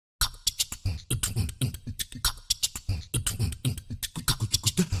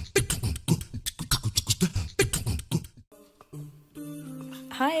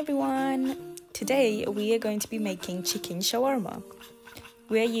Hi everyone! Today we are going to be making chicken shawarma.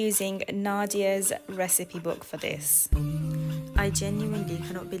 We're using Nadiya's recipe book for this. I genuinely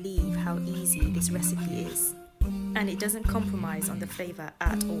cannot believe how easy this recipe is, and it doesn't compromise on the flavour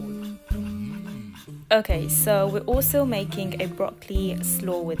at all. Okay, so we're also making a broccoli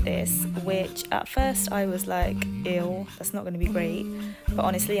slaw with this, which at first I was like, ew, that's not going to be great, but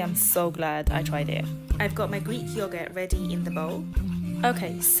honestly I'm so glad I tried it. I've got my Greek yogurt ready in the bowl.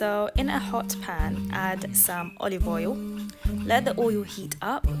 Okay, so in a hot pan, add some olive oil, let the oil heat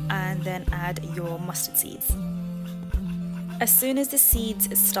up and then add your mustard seeds. As soon as the seeds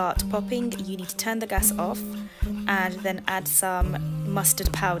start popping, you need to turn the gas off and then add some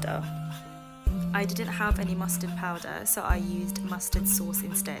mustard powder. I didn't have any mustard powder, so I used mustard sauce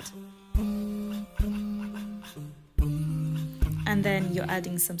instead. And then you're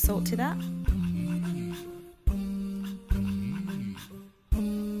adding some salt to that.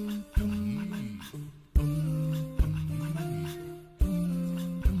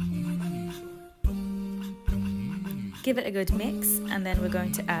 Give it a good mix, and then we're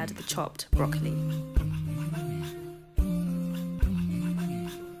going to add the chopped broccoli.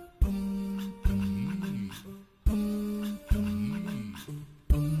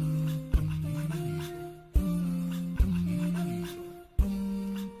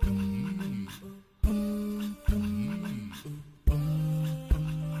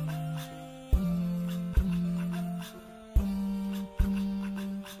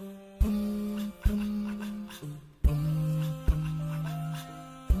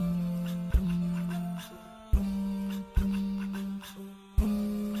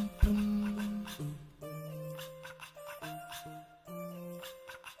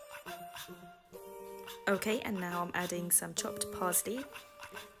 Okay, and now I'm adding some chopped parsley,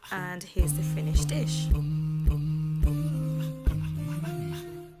 and here's the finished dish.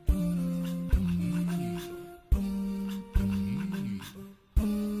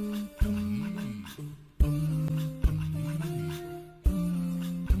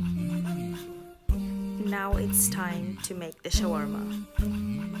 Now it's time to make the shawarma.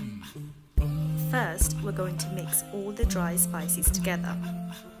 First, we're going to mix all the dry spices together.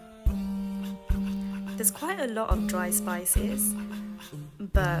 There's quite a lot of dry spices,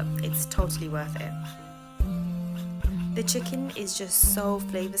 but it's totally worth it. The chicken is just so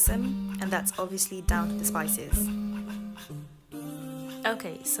flavoursome, and that's obviously down to the spices.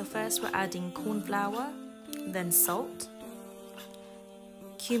 Okay, so first we're adding cornflour, then salt,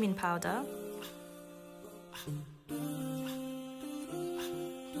 cumin powder,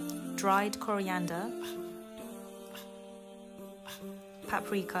 dried coriander,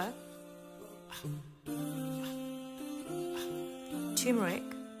 paprika, turmeric,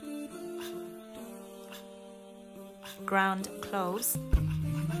 ground cloves,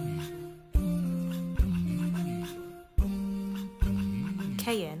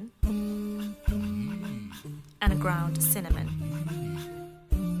 cayenne, and a ground cinnamon.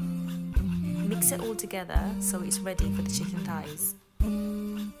 Mix it all together so it's ready for the chicken thighs.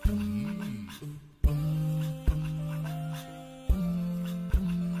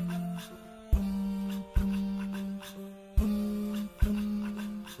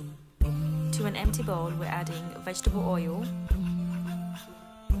 To an empty bowl, we're adding vegetable oil,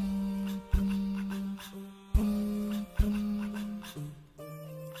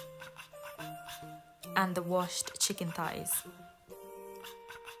 and the washed chicken thighs.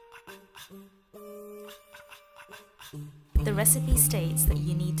 The recipe states that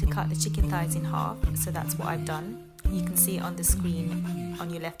you need to cut the chicken thighs in half, so that's what I've done. You can see it on the screen on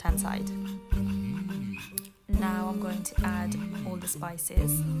your left hand side. Now I'm going to add all the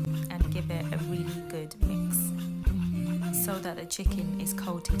spices and give it a really good mix so that the chicken is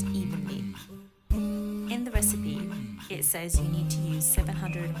coated evenly. In the recipe, it says you need to use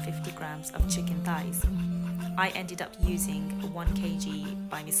 750 grams of chicken thighs. I ended up using 1 kg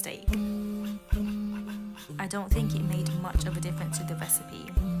by mistake. I don't think it made much of a difference to the recipe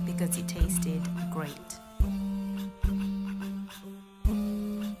because it tasted great.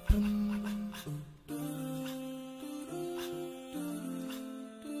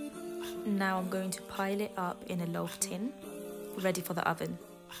 Now I'm going to pile it up in a loaf tin, ready for the oven.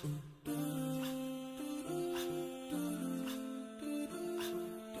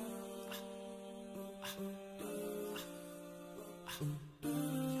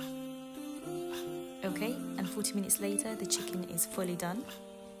 Okay, and 40 minutes later the chicken is fully done.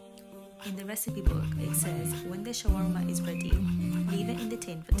 In the recipe book it says when the shawarma is ready, leave it in the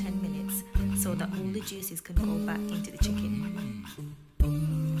tin for 10 minutes so that all the juices can go back into the chicken.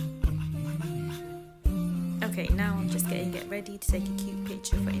 Okay, now I'm just getting it ready to take a cute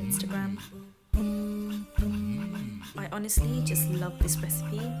picture for Instagram. I honestly just love this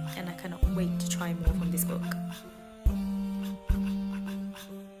recipe and I cannot wait to try more from this book.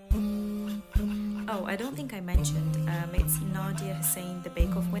 Oh, I don't think I mentioned, it's Nadiya Hussain, the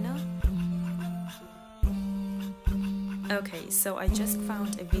Bake Off winner. Okay, so I just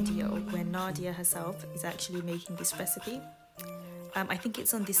found a video where Nadiya herself is actually making this recipe. I think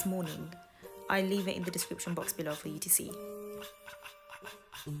it's on This Morning. I'll leave it in the description box below for you to see.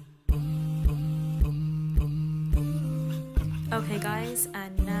 Okay guys,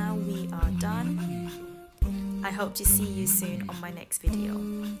 and now we are done. I hope to see you soon on my next video.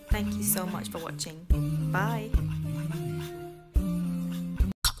 Thank you so much for watching. Bye!